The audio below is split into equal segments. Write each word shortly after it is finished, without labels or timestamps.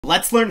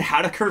Let's learn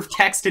how to curve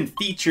text and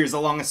features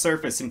along a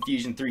surface in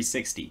Fusion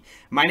 360.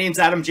 My name's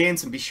Adam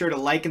James, and be sure to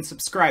like and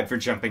subscribe for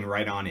jumping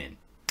right on in.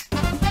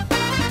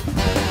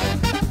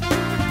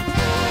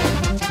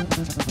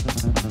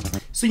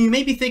 So you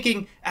may be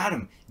thinking,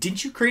 Adam,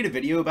 didn't you create a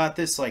video about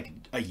this like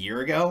a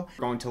year ago?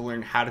 We're going to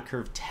learn how to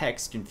curve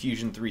text in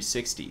Fusion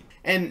 360.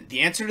 And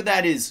the answer to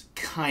that is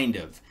kind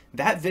of.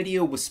 That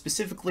video was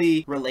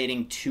specifically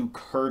relating to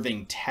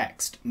curving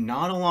text,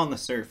 not along the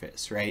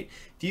surface, right?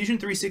 Fusion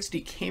 360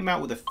 came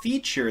out with a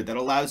feature that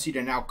allows you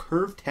to now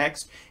curve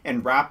text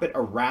and wrap it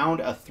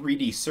around a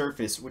 3D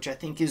surface, which I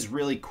think is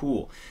really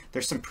cool.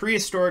 There's some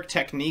prehistoric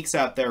techniques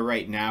out there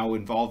right now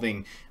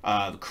involving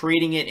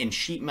creating it in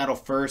sheet metal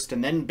first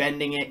and then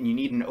bending it, and you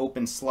need an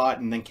open slot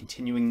and then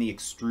continuing the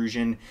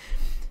extrusion.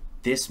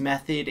 This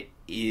method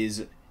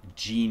is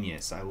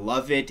genius. I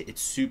love it.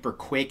 It's super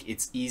quick,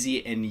 it's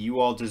easy, and you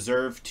all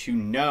deserve to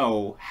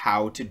know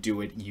how to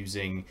do it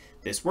using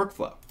this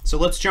workflow. So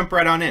let's jump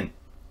right on in.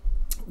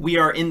 We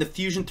are in the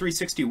Fusion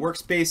 360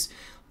 workspace.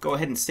 Go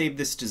ahead and save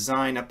this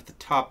design up at the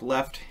top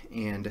left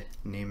and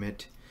name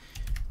it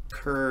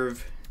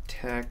Curve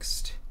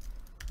Text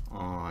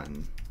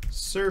on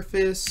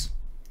Surface.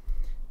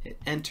 Hit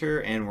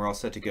enter and we're all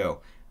set to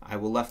go. I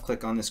will left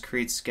click on this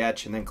create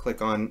sketch and then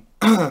click on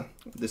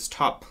this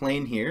top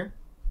plane here.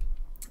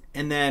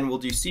 And then we'll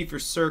do C for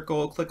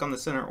circle, click on the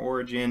center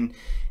origin,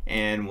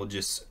 and we'll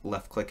just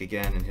left click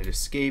again and hit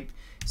escape.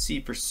 D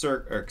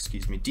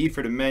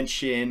for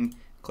dimension,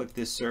 click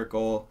this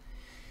circle,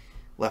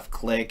 left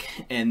click,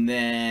 and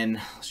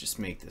then let's just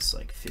make this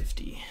like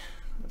 50.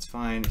 That's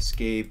fine,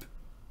 escape.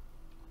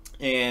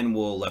 And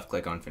we'll left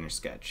click on finish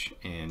sketch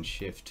and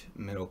shift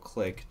middle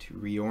click to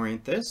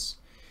reorient this.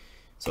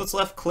 So let's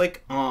left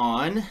click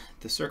on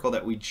the circle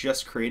that we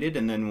just created,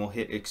 and then we'll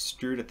hit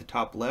extrude at the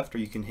top left, or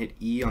you can hit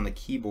E on the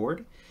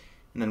keyboard.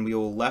 And then we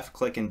will left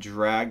click and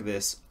drag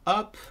this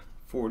up.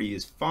 40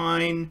 is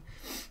fine.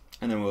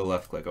 And then we'll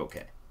left click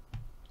OK.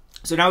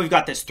 So now we've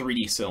got this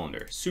 3D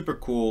cylinder. Super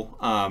cool.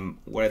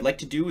 What I'd like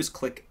to do is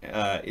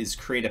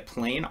create a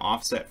plane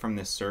offset from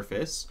this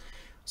surface.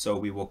 So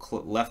we will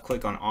left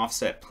click on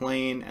offset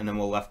plane, and then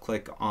we'll left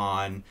click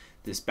on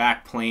this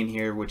back plane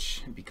here,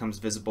 which becomes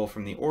visible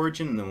from the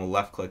origin, and then we'll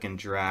left click and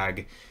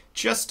drag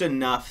just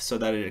enough so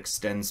that it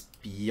extends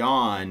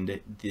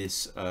beyond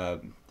this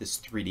this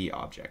 3D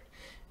object.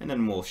 And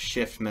then we'll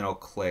shift middle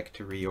click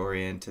to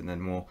reorient, and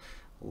then we'll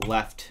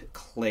left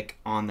click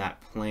on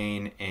that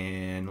plane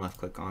and left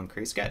click on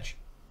create sketch.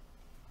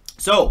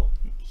 So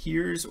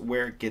here's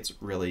where it gets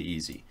really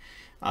easy.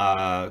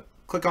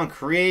 Click on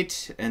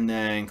create and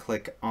then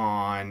click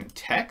on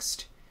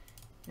text,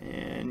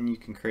 and you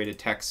can create a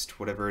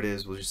text, whatever it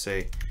is. We'll just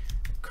say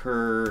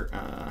curved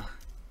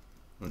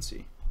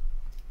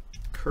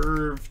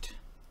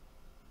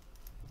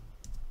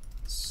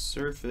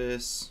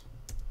surface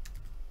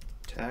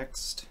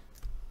text,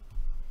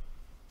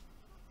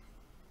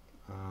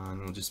 and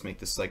we'll just make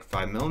this like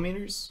 5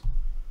 millimeters.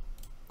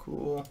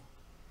 Cool.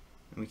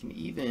 And we can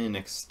even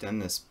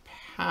extend this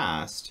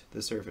past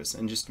the surface,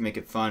 and just to make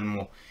it fun,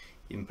 we'll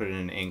even put it in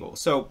an angle.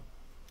 So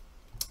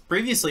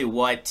previously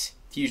what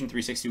Fusion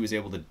 360 was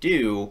able to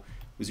do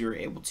was you were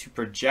able to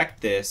project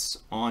this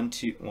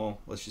onto, well,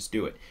 let's just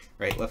do it,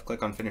 right? Left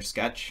click on finish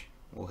sketch,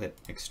 we'll hit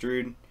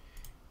extrude,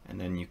 and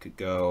then you could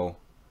go,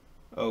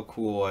 oh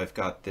cool, I've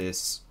got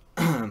this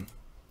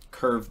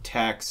curved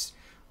text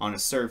on a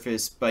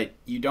surface, but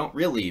you don't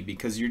really,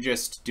 because you're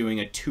just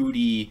doing a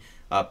 2D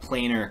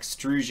planar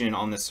extrusion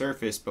on the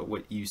surface. But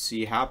what you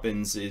see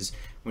happens is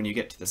when you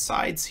get to the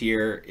sides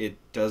here, it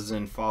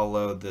doesn't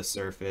follow the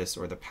surface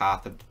or the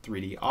path of the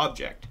 3D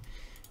object.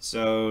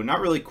 So not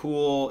really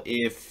cool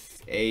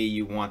if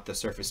you want the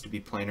surface to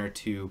be planar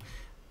to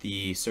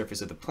the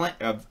surface of the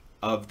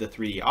of the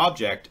 3D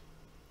object,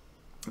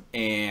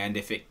 and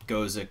if it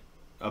goes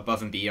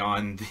above and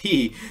beyond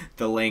the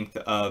length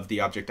of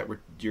the object that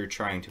you're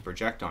trying to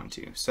project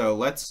onto. So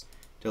let's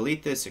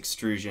delete this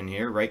extrusion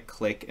here, right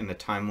click in the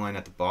timeline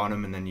at the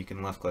bottom, and then you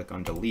can left click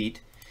on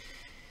delete.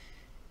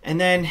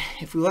 And then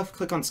if we left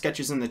click on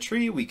sketches in the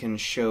tree, we can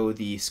show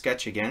the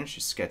sketch again. It's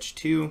just sketch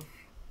 2.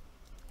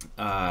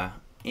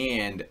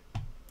 And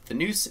the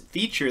new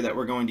feature that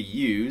we're going to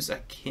use, I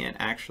can't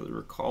actually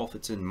recall if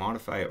it's in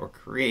modify or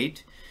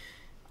create,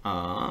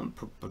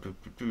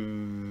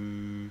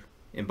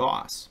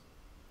 emboss.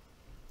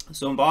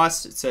 So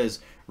emboss, it says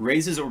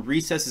raises or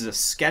recesses a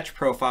sketch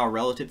profile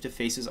relative to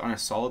faces on a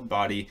solid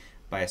body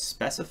by a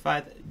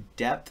specified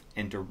depth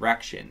and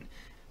direction.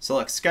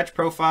 Select sketch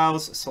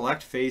profiles,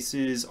 select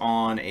faces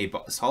on a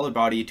solid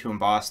body to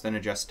emboss, then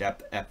adjust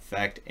depth,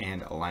 effect,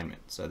 and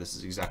alignment. So this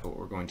is exactly what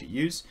we're going to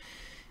use.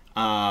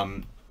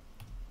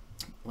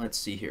 Let's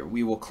see here.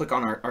 We will click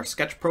on our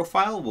sketch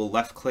profile. We'll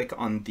left click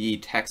on the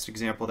text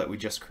example that we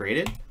just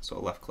created. So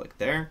left click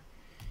there.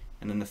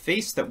 And then the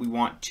face that we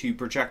want to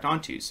project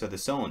onto, so the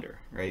cylinder,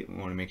 right? We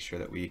want to make sure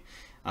that we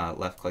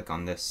left click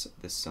on this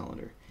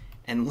cylinder.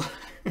 And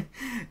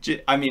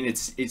I mean,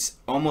 it's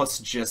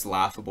almost just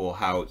laughable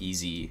how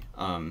easy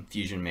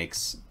Fusion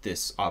makes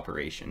this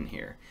operation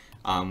here.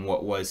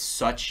 What was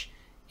such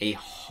a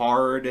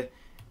hard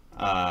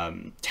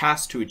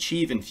task to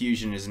achieve in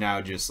Fusion is now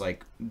just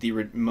like the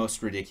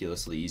most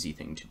ridiculously easy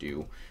thing to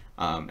do.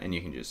 And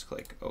you can just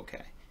click OK.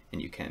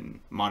 And you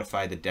can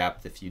modify the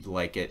depth if you'd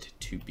like it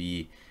to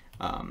be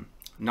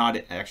not,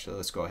 actually,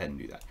 let's go ahead and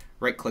do that.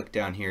 Right click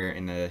down here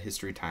in the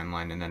history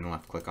timeline and then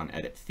left click on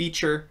edit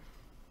feature.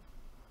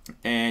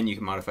 And you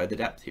can modify the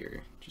depth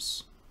here.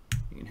 Just,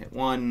 you can hit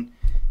 1,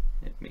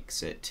 it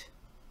makes it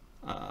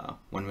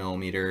 1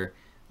 millimeter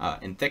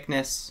in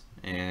thickness.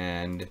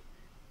 And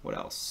what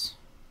else?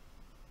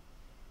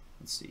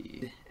 Let's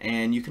see.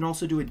 And you can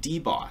also do a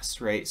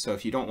deboss, right? So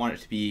if you don't want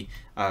it to be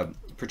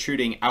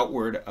protruding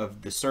outward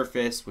of the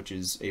surface, which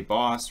is a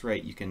boss,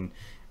 right? You can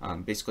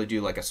basically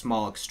do like a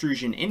small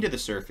extrusion into the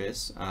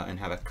surface and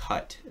have a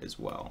cut as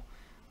well.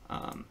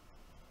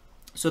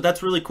 So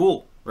that's really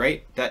cool,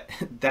 right?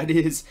 That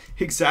is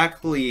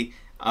exactly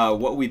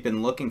what we've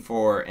been looking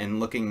for and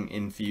looking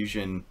in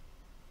Fusion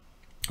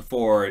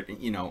for,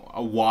 you know,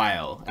 a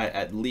while,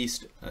 at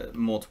least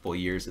multiple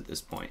years at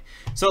this point.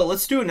 So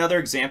let's do another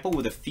example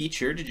with a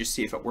feature to just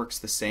see if it works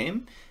the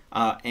same.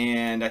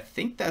 And I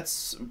think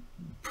that's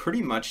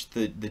pretty much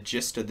the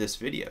gist of this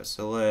video.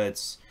 So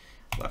let's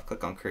left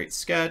click on create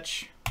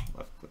sketch,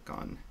 left click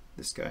on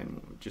this guy,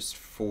 and just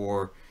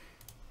for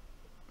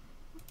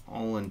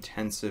all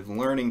intensive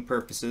learning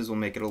purposes, we'll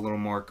make it a little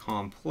more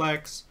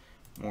complex,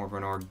 more of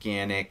an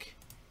organic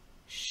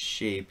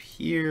shape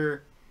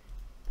here.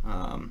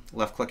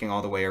 Left clicking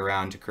all the way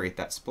around to create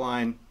that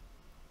spline,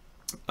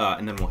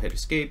 and then we'll hit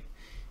escape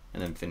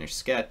and then finish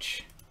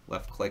sketch,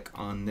 left click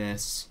on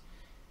this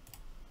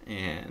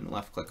and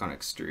left click on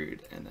extrude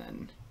and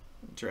then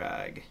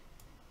drag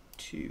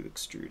to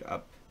extrude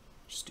up,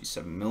 just do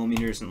 7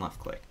 millimeters and left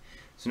click.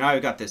 So now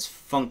we've got this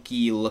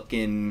funky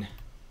looking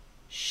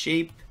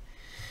shape.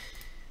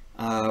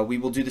 We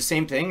will do the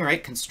same thing,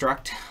 right?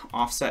 Construct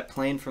offset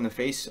plane from the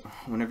face.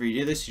 Whenever you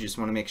do this, you just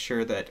want to make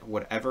sure that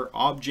whatever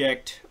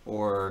object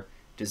or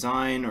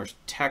design or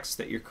text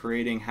that you're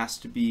creating has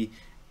to be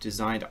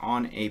designed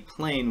on a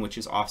plane which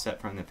is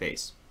offset from the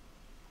face.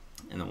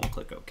 And then we'll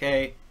click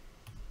OK.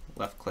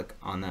 Left click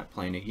on that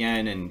plane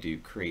again and do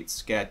create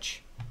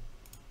sketch.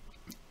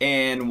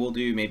 And we'll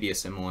do maybe a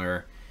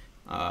similar,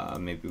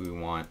 maybe we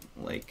want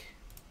like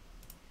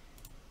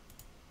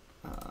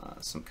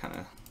some kind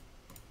of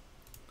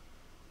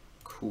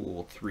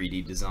cool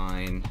 3D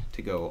design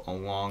to go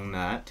along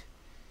that.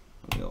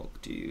 We'll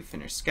do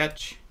finish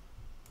sketch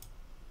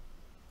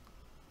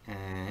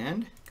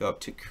and go up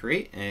to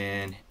create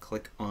and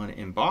click on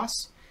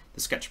emboss.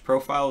 The sketch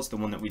profile is the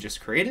one that we just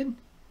created.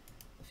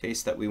 The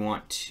face that we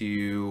want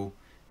to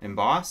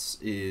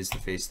emboss is the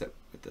face that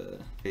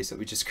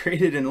we just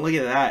created, and look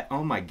at that.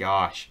 Oh my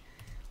gosh,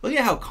 look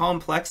at how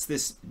complex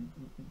this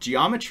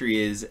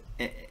geometry is.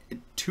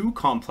 Two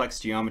complex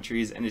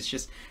geometries, and it's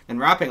just, and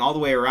wrapping all the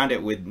way around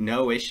it with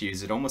no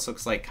issues. It almost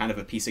looks like kind of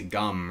a piece of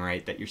gum,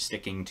 right, that you're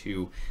sticking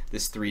to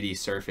this 3D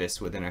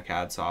surface within a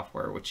CAD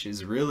software, which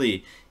is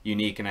really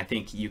unique, and I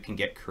think you can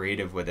get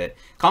creative with it.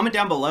 Comment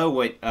down below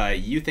what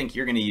you think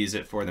you're going to use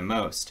it for the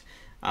most.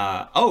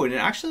 Oh, and it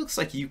actually looks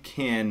like you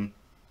can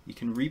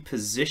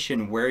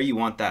reposition where you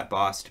want that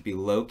boss to be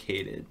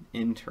located.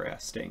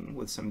 Interesting,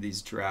 with some of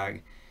these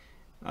drag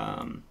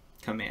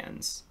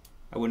commands.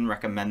 I wouldn't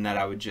recommend that.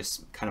 I would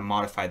just kind of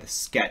modify the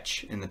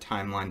sketch in the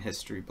timeline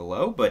history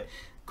below, but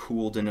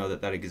cool to know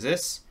that that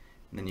exists.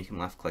 And then you can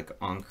left click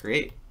on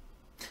create.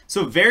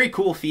 So very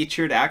cool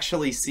feature to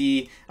actually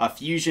see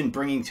Fusion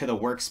bringing to the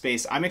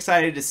workspace. I'm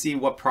excited to see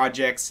what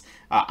projects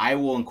I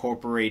will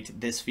incorporate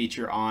this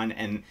feature on,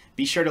 and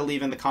be sure to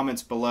leave in the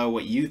comments below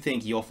what you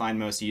think you'll find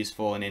most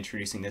useful in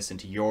introducing this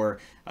into your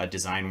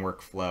design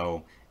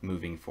workflow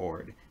moving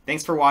forward.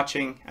 Thanks for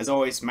watching. As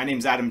always, my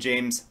name's Adam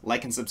James.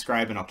 Like and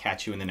subscribe, and I'll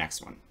catch you in the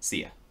next one.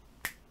 See ya.